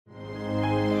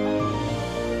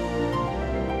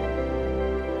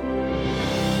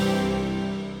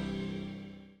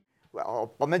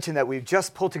I'll mention that we've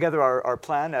just pulled together our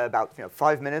plan about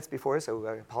 5 minutes before, so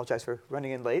I apologize for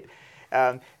running in late.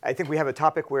 I think we have a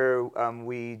topic where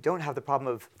we don't have the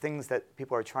problem of things that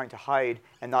people are trying to hide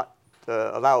and not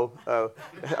allow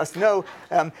us to know.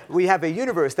 We have a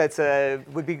universe that's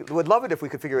would love it if we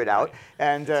could figure it out.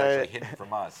 And it's actually hidden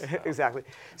from us. So. Exactly.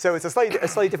 So it's a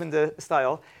slightly different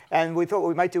style. And we thought what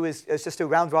we might do is just a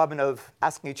round robin of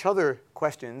asking each other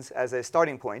questions as a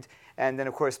starting point. And then,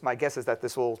 of course, my guess is that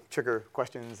this will trigger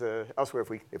questions elsewhere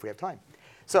if we have time.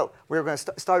 So we're going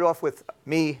to start off with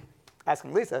me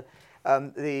asking Lisa.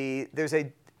 There's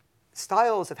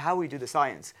styles of how we do the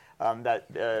science that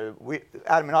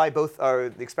Adam and I both are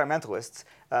the experimentalists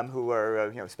who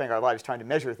are spending our lives trying to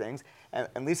measure things,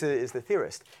 and Lisa is the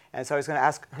theorist. And so I was going to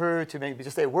ask her to maybe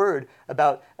just say a word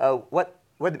about what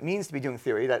it means to be doing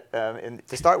theory to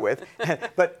start with,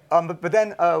 but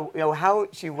then how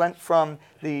she went from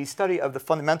the study of the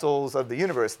fundamentals of the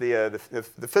universe, the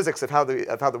physics of how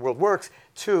the world works,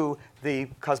 to the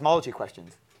cosmology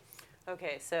questions.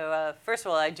 Okay, so first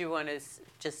of all, I do want to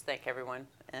just thank everyone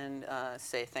and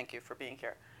say thank you for being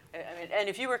here. And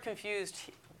if you were confused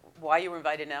why you were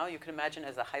invited now, you can imagine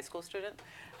as a high school student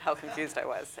how confused I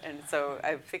was. And so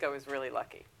I think I was really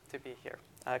lucky to be here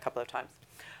a couple of times.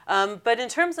 But in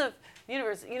terms of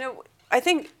universe, I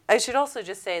think I should also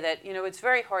just say that, it's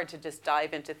very hard to just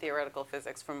dive into theoretical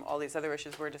physics from all these other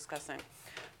issues we're discussing.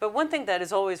 But one thing that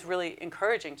is always really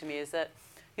encouraging to me is that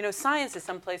science is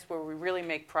some place where we really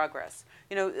make progress.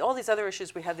 All these other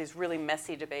issues, we have these really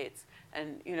messy debates,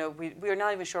 and we are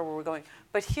not even sure where we're going.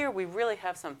 But here, we really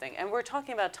have something, and we're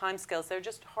talking about timescales that are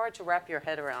just hard to wrap your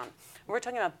head around. We're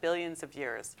talking about billions of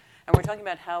years, and we're talking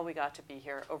about how we got to be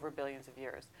here over billions of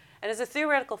years. And as a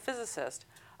theoretical physicist,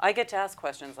 I get to ask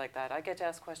questions like that. I get to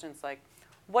ask questions like,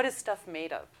 what is stuff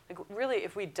made of? Like, really,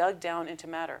 if we dug down into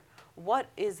matter, what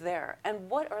is there? And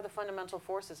what are the fundamental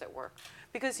forces at work?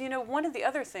 Because, one of the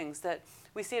other things that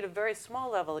we see at a very small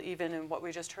level, even in what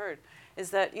we just heard,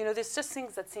 is that, there's just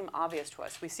things that seem obvious to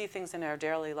us. We see things in our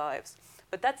daily lives.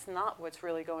 But that's not what's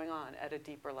really going on at a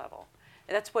deeper level.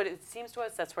 And that's what it seems to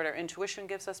us. That's what our intuition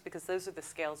gives us, because those are the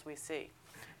scales we see.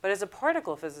 But as a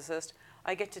particle physicist,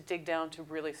 I get to dig down to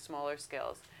really smaller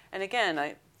scales. And again,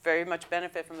 I very much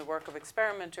benefit from the work of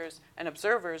experimenters and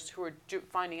observers who are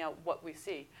finding out what we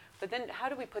see. But then how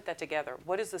do we put that together?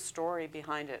 What is the story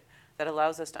behind it that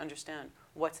allows us to understand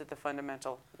what's at the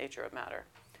fundamental nature of matter?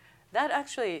 That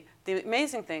actually, the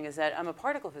amazing thing is that I'm a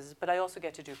particle physicist, but I also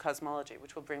get to do cosmology,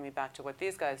 which will bring me back to what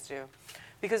these guys do.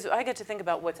 Because I get to think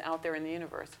about what's out there in the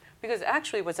universe. Because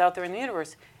actually what's out there in the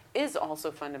universe is also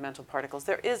fundamental particles.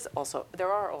 There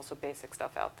are also basic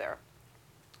stuff out there.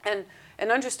 And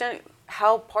understanding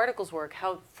how particles work,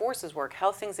 how forces work,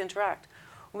 how things interact,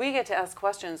 we get to ask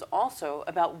questions also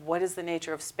about what is the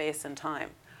nature of space and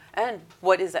time, and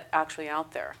what is actually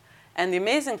out there. And the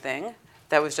amazing thing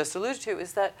that was just alluded to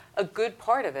is that a good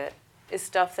part of it is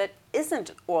stuff that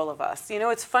isn't all of us.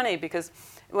 It's funny because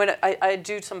when I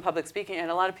do some public speaking,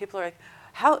 and a lot of people are like,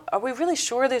 are we really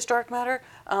sure there's dark matter?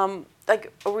 And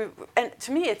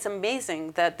to me, it's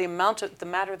amazing that the amount of the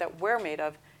matter that we're made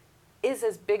of is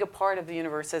as big a part of the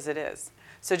universe as it is.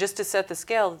 So just to set the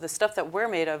scale, the stuff that we're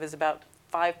made of is about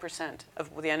 5%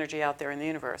 of the energy out there in the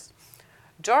universe.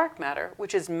 Dark matter,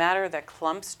 which is matter that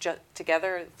clumps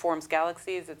together, forms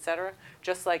galaxies, etc.,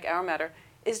 just like our matter,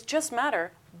 is just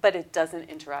matter, but it doesn't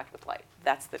interact with light.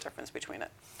 That's the difference between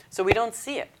it. So we don't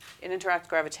see it. It interacts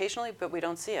gravitationally, but we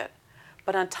don't see it.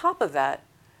 But on top of that,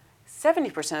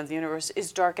 70% of the universe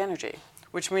is dark energy,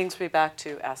 which brings me back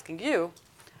to asking you,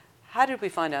 how did we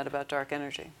find out about dark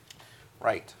energy?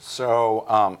 Right. So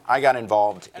I got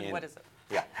involved in... And what is it?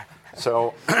 Yeah.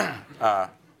 So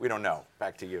we don't know.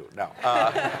 Back to you. No.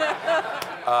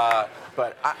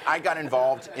 But I got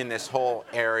involved in this whole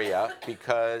area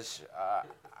because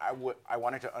I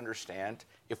wanted to understand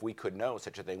if we could know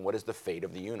such a thing. What is the fate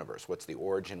of the universe? What's the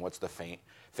origin? What's the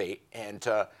fate? And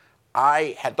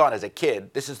I had thought as a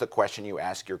kid, this is the question you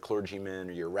ask your clergyman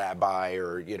or your rabbi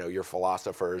or your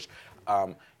philosophers.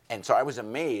 And so I was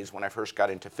amazed when I first got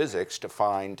into physics to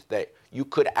find that you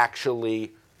could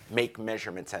actually make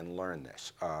measurements and learn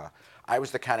this. I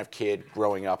was the kind of kid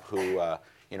growing up who,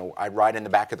 I'd ride in the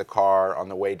back of the car on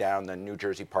the way down the New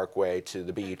Jersey Parkway to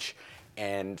the beach,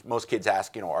 and most kids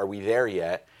ask, are we there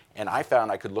yet? And I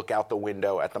found I could look out the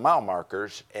window at the mile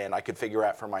markers, and I could figure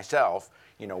out for myself,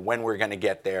 when we're going to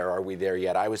get there, are we there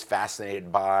yet? I was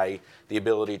fascinated by the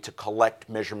ability to collect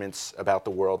measurements about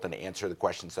the world and to answer the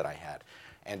questions that I had.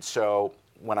 And so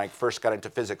when I first got into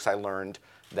physics, I learned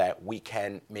that we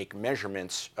can make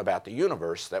measurements about the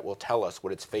universe that will tell us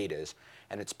what its fate is.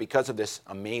 And it's because of this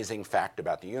amazing fact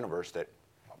about the universe that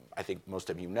I think most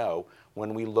of you know,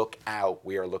 when we look out,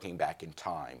 we are looking back in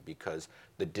time because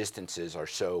the distances are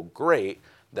so great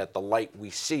that the light we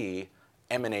see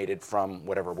emanated from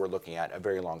whatever we're looking at a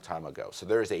very long time ago. So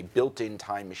there is a built-in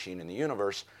time machine in the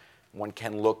universe. One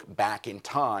can look back in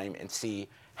time and see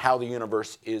how the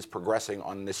universe is progressing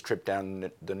on this trip down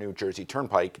the New Jersey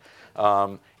Turnpike,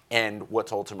 and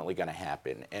what's ultimately going to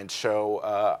happen. And so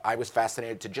I was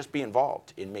fascinated to just be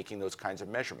involved in making those kinds of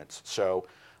measurements. So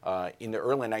in the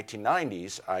early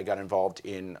 1990s, I got involved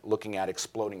in looking at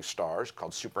exploding stars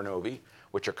called supernovae,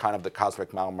 which are kind of the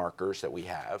cosmic mile markers that we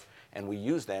have. And we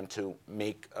use them to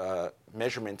make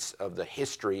measurements of the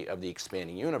history of the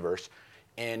expanding universe.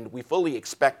 And we fully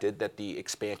expected that the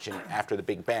expansion after the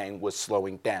Big Bang was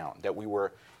slowing down, that we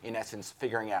were, in essence,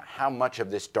 figuring out how much of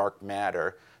this dark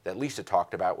matter that Lisa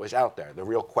talked about was out there. The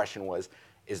real question was,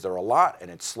 is there a lot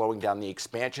and it's slowing down the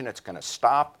expansion, it's going to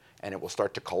stop and it will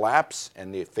start to collapse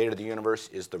and the fate of the universe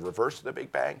is the reverse of the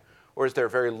Big Bang? Or is there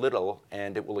very little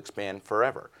and it will expand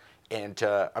forever? And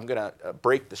I'm going to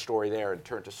break the story there and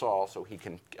turn to Saul so he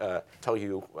can tell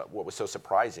you what was so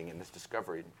surprising in this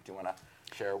discovery. Do you want to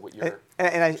share what your...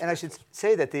 And I should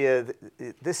say that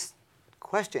this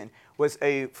question was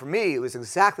for me, it was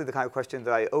exactly the kind of question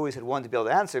that I always had wanted to be able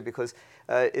to answer because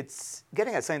it's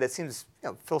getting at something that seems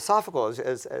philosophical,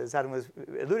 as Adam was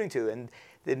alluding to. And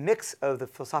the mix of the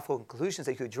philosophical conclusions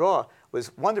that you could draw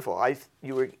was wonderful.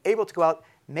 You were able to go out,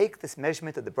 make this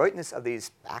measurement of the brightness of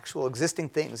these actual existing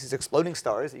things, these exploding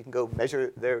stars. You can go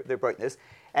measure their brightness.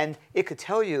 And it could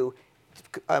tell you,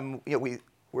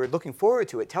 we're looking forward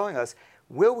to it telling us,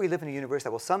 will we live in a universe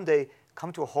that will someday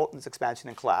come to a halt in its expansion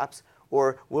and collapse,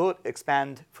 or will it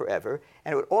expand forever?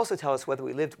 And it would also tell us whether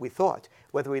we lived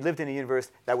in a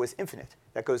universe that was infinite,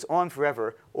 that goes on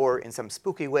forever, or in some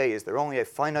spooky way, is there only a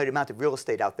finite amount of real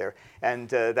estate out there, and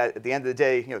that at the end of the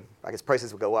day, I guess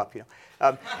prices will go up,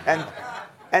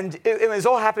 And it was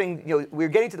all happening, we were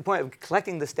getting to the point of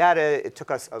collecting this data. It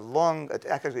took us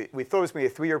actually, we thought it was going to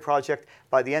be a 3-year project.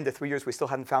 By the end of 3 years, we still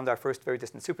hadn't found our first very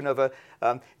distant supernova.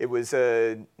 It was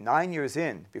 9 years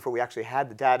in before we actually had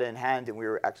the data in hand and we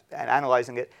were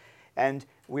analyzing it. And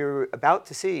we were about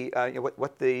to see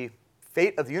what the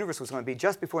fate of the universe was going to be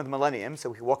just before the millennium. So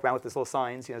we could walk around with these little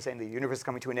signs, saying the universe is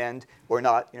coming to an end or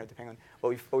not, depending on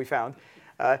what we found.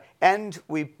 And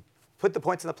we put the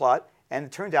points in the plot. And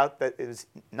it turned out that it was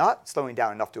not slowing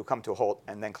down enough to come to a halt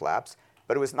and then collapse,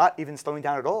 but it was not even slowing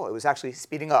down at all. It was actually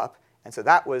speeding up. And so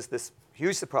that was this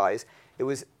huge surprise.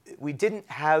 We didn't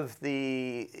have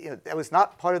that was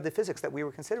not part of the physics that we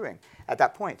were considering at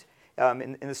that point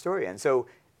in the story. And so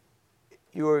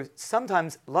you were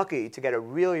sometimes lucky to get a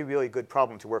really, really good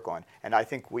problem to work on. And I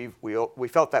think we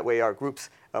felt that way. Our groups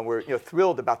were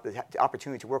thrilled about the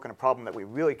opportunity to work on a problem that we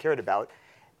really cared about.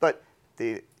 But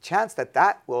the chance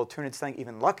that will turn into something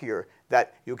even luckier,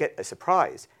 that you'll get a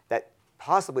surprise that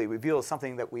possibly reveals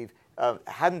something that we've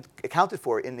hadn't accounted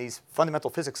for in these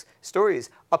fundamental physics stories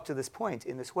up to this point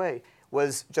in this way,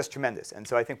 was just tremendous. And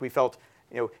so I think we felt,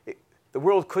 the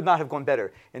world could not have gone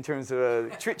better in terms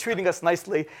of treating us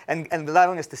nicely and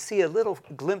allowing us to see a little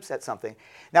glimpse at something.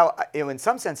 Now, in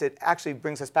some sense, it actually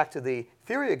brings us back to the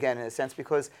theory again, in a sense,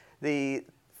 because the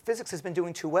physics has been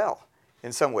doing too well.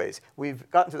 In some ways, we've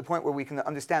gotten to the point where we can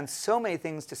understand so many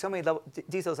things to so many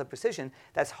details of precision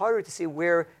that's harder to see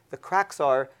where the cracks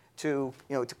are to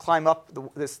climb up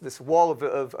this wall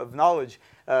of knowledge,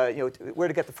 where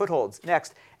to get the footholds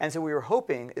next. And so we were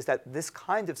hoping is that this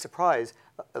kind of surprise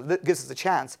gives us a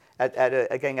chance at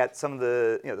getting at some of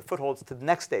the footholds to the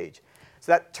next stage.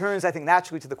 So that turns, I think,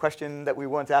 naturally to the question that we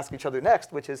want to ask each other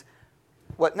next, which is,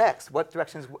 what next? What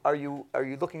directions are you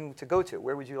looking to go to?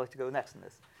 Where would you like to go next in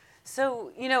this? So,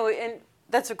 and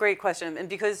that's a great question. And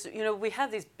because, we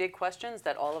have these big questions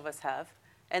that all of us have.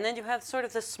 And then you have sort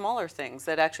of the smaller things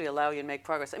that actually allow you to make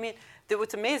progress. I mean,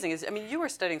 what's amazing is, you were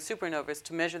studying supernovas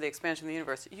to measure the expansion of the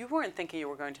universe. You weren't thinking you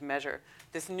were going to measure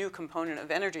this new component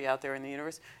of energy out there in the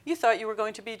universe. You thought you were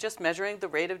going to be just measuring the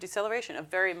rate of deceleration, a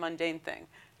very mundane thing,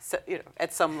 so,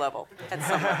 at some level.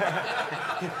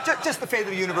 Just the fate of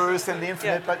the universe and the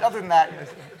infinite, but other than that...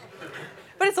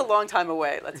 But it's a long time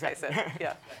away, let's face it.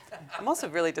 Yeah. I'm also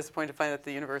really disappointed to find that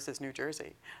the universe is New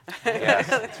Jersey. Yes,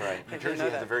 that's right. New Jersey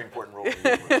has a very important role in the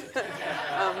universe.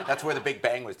 That's where the Big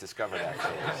Bang was discovered,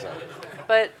 actually. So.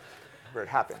 But where it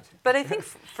happened. But I think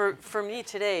for me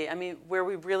today, where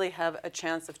we really have a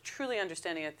chance of truly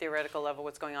understanding at a theoretical level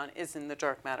what's going on is in the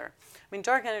dark matter.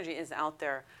 Dark energy is out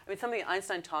there. Something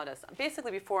Einstein taught us.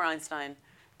 Basically, before Einstein,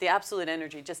 the absolute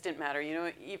energy just didn't matter.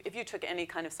 If you took any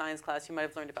kind of science class, you might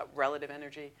have learned about relative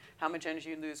energy, how much energy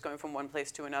you lose going from one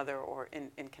place to another, or in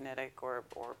kinetic or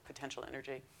potential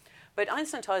energy. But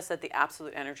Einstein taught us that the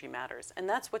absolute energy matters, and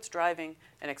that's what's driving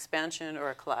an expansion or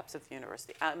a collapse of the universe,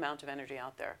 the amount of energy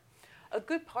out there. A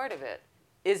good part of it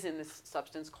is in this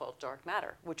substance called dark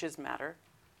matter, which is matter.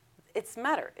 It's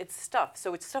matter, it's stuff.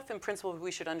 So it's stuff in principle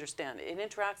we should understand. It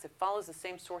interacts, it follows the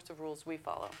same sorts of rules we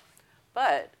follow.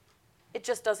 But it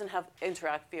just doesn't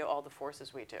interact via all the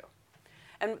forces we do.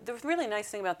 And the really nice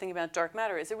thing about thinking about dark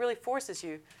matter is it really forces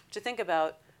you to think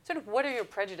about sort of what are your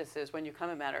prejudices when you come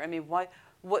at matter. I mean, what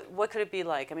could it be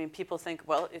like? I mean, people think,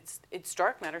 well, it's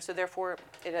dark matter, so therefore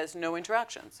it has no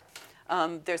interactions.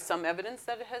 There's some evidence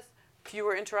that it has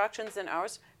fewer interactions than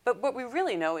ours, but what we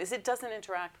really know is it doesn't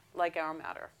interact like our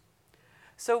matter.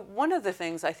 So one of the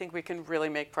things I think we can really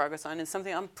make progress on, and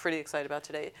something I'm pretty excited about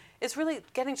today, is really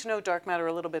getting to know dark matter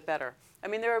a little bit better. I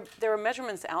mean, there are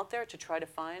measurements out there to try to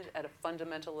find at a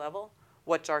fundamental level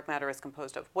what dark matter is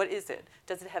composed of. What is it?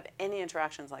 Does it have any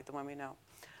interactions like the one we know?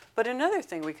 But another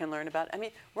thing we can learn about, I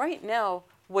mean, right now,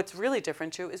 what's really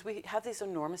different too is we have these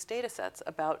enormous data sets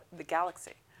about the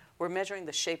galaxy. We're measuring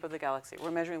the shape of the galaxy.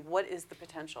 We're measuring what is the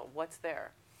potential, what's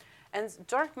there. And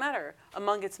dark matter,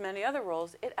 among its many other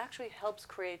roles, it actually helps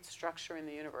create structure in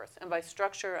the universe. And by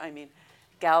structure, I mean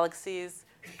galaxies,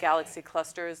 galaxy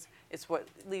clusters. It's what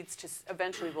leads to,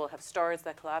 eventually we'll have stars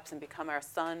that collapse and become our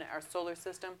sun, our solar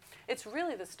system. It's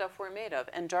really the stuff we're made of,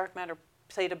 and dark matter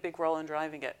played a big role in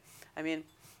driving it. I mean,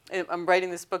 I'm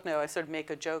writing this book now, I sort of make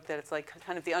a joke that it's like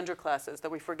kind of the underclasses that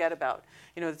we forget about.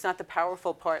 You know, it's not the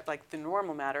powerful part like the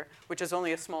normal matter, which is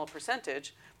only a small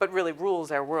percentage, but really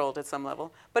rules our world at some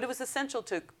level. But it was essential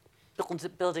to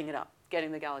building it up,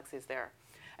 getting the galaxies there.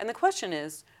 And the question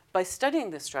is, by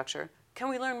studying this structure, can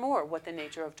we learn more what the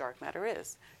nature of dark matter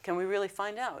is? Can we really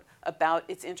find out about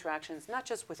its interactions, not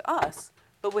just with us,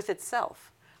 but with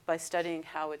itself, by studying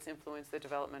how it's influenced the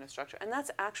development of structure? And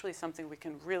that's actually something we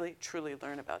can really, truly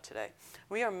learn about today.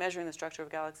 We are measuring the structure of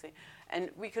a galaxy, and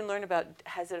we can learn about,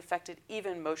 has it affected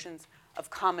even motions of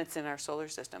comets in our solar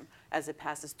system as it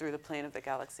passes through the plane of the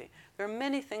galaxy? There are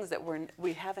many things that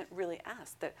we haven't really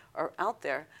asked that are out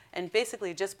there, and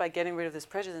basically just by getting rid of this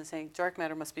prejudice and saying dark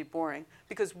matter must be boring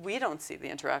because we don't see the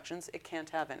interactions, it can't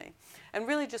have any. And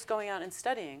really just going out and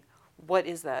studying, what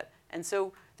is that? And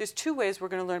so there's two ways we're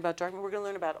going to learn about dark matter. We're going to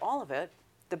learn about all of it,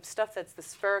 the stuff that's the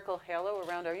spherical halo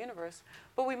around our universe,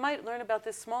 but we might learn about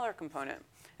this smaller component.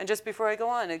 And just before I go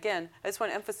on, again, I just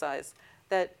want to emphasize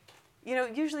that, you know,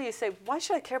 usually you say, why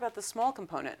should I care about the small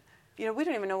component? You know, we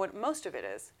don't even know what most of it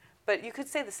is. But you could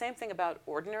say the same thing about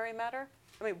ordinary matter.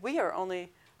 I mean, we are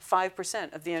only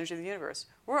 5% of the energy of the universe.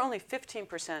 We're only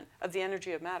 15% of the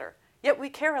energy of matter. Yet we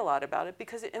care a lot about it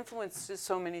because it influences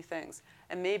so many things.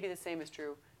 And maybe the same is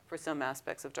true for some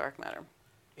aspects of dark matter.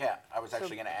 Yeah, I was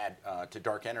actually going to add to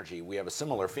dark energy. We have a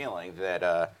similar feeling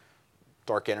that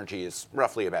dark energy is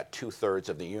roughly about 2/3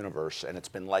 of the universe, and it's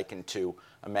been likened to,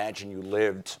 imagine you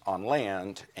lived on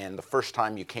land, and the first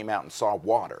time you came out and saw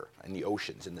water in the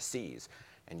oceans, in the seas,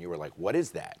 and you were like, what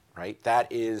is that, right? That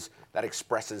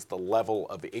expresses the level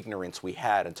of ignorance we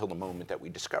had until the moment that we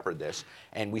discovered this,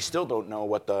 and we still don't know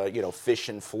what the fish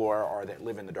and flora are that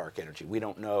live in the dark energy. We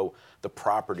don't know the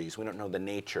properties. We don't know the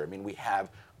nature. I mean, we have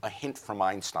a hint from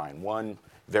Einstein, one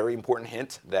very important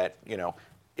hint that,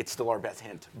 it's still our best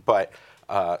hint, but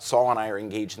Saul and I are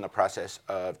engaged in the process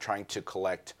of trying to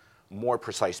collect more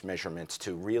precise measurements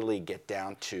to really get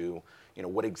down to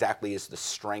what exactly is the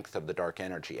strength of the dark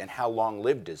energy and how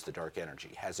long-lived is the dark energy?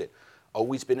 Has it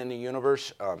always been in the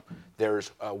universe? There's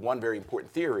one very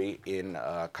important theory in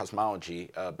cosmology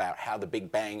about how the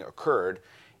Big Bang occurred,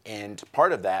 and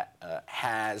part of that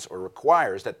has or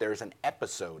requires that there's an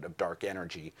episode of dark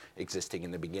energy existing in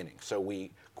the beginning. So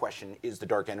we question, is the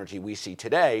dark energy we see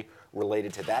today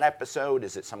related to that episode?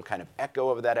 Is it some kind of echo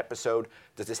of that episode?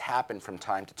 Does this happen from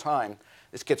time to time?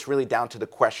 This gets really down to the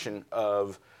question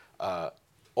of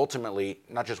ultimately,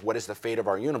 not just what is the fate of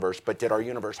our universe, but did our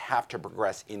universe have to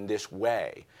progress in this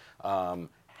way?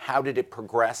 How did it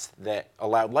progress that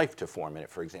allowed life to form in it,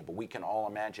 for example? We can all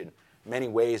imagine many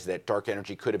ways that dark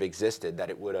energy could have existed,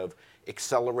 that it would have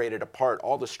accelerated apart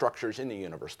all the structures in the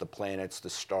universe, the planets, the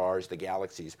stars, the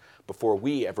galaxies, before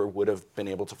we ever would have been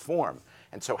able to form.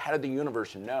 And so how did the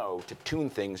universe know to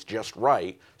tune things just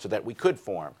right so that we could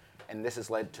form? And this has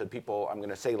led to people, I'm going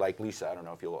to say like Lisa, I don't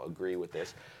know if you'll agree with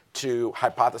this, to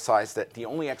hypothesize that the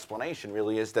only explanation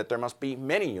really is that there must be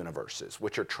many universes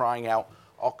which are trying out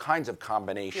all kinds of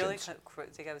combinations. The only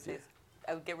thing I would say is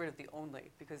I would get rid of the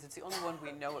only, because it's the only one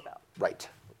we know about. Right.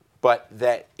 But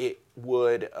that it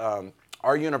would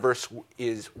our universe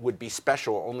would be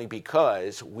special only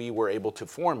because we were able to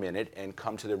form in it and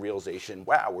come to the realization,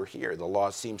 wow, we're here. The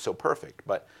laws seem so perfect.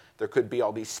 But there could be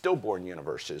all these stillborn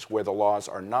universes where the laws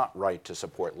are not right to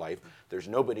support life. There's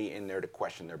nobody in there to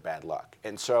question their bad luck.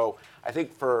 And so I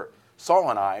think for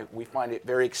Saul and I, we find it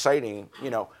very exciting.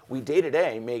 We day to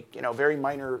day make very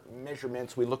minor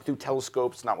measurements. We look through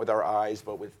telescopes, not with our eyes,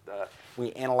 but with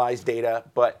we analyze data.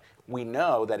 But we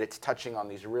know that it's touching on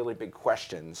these really big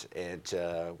questions, and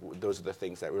those are the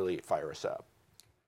things that really fire us up.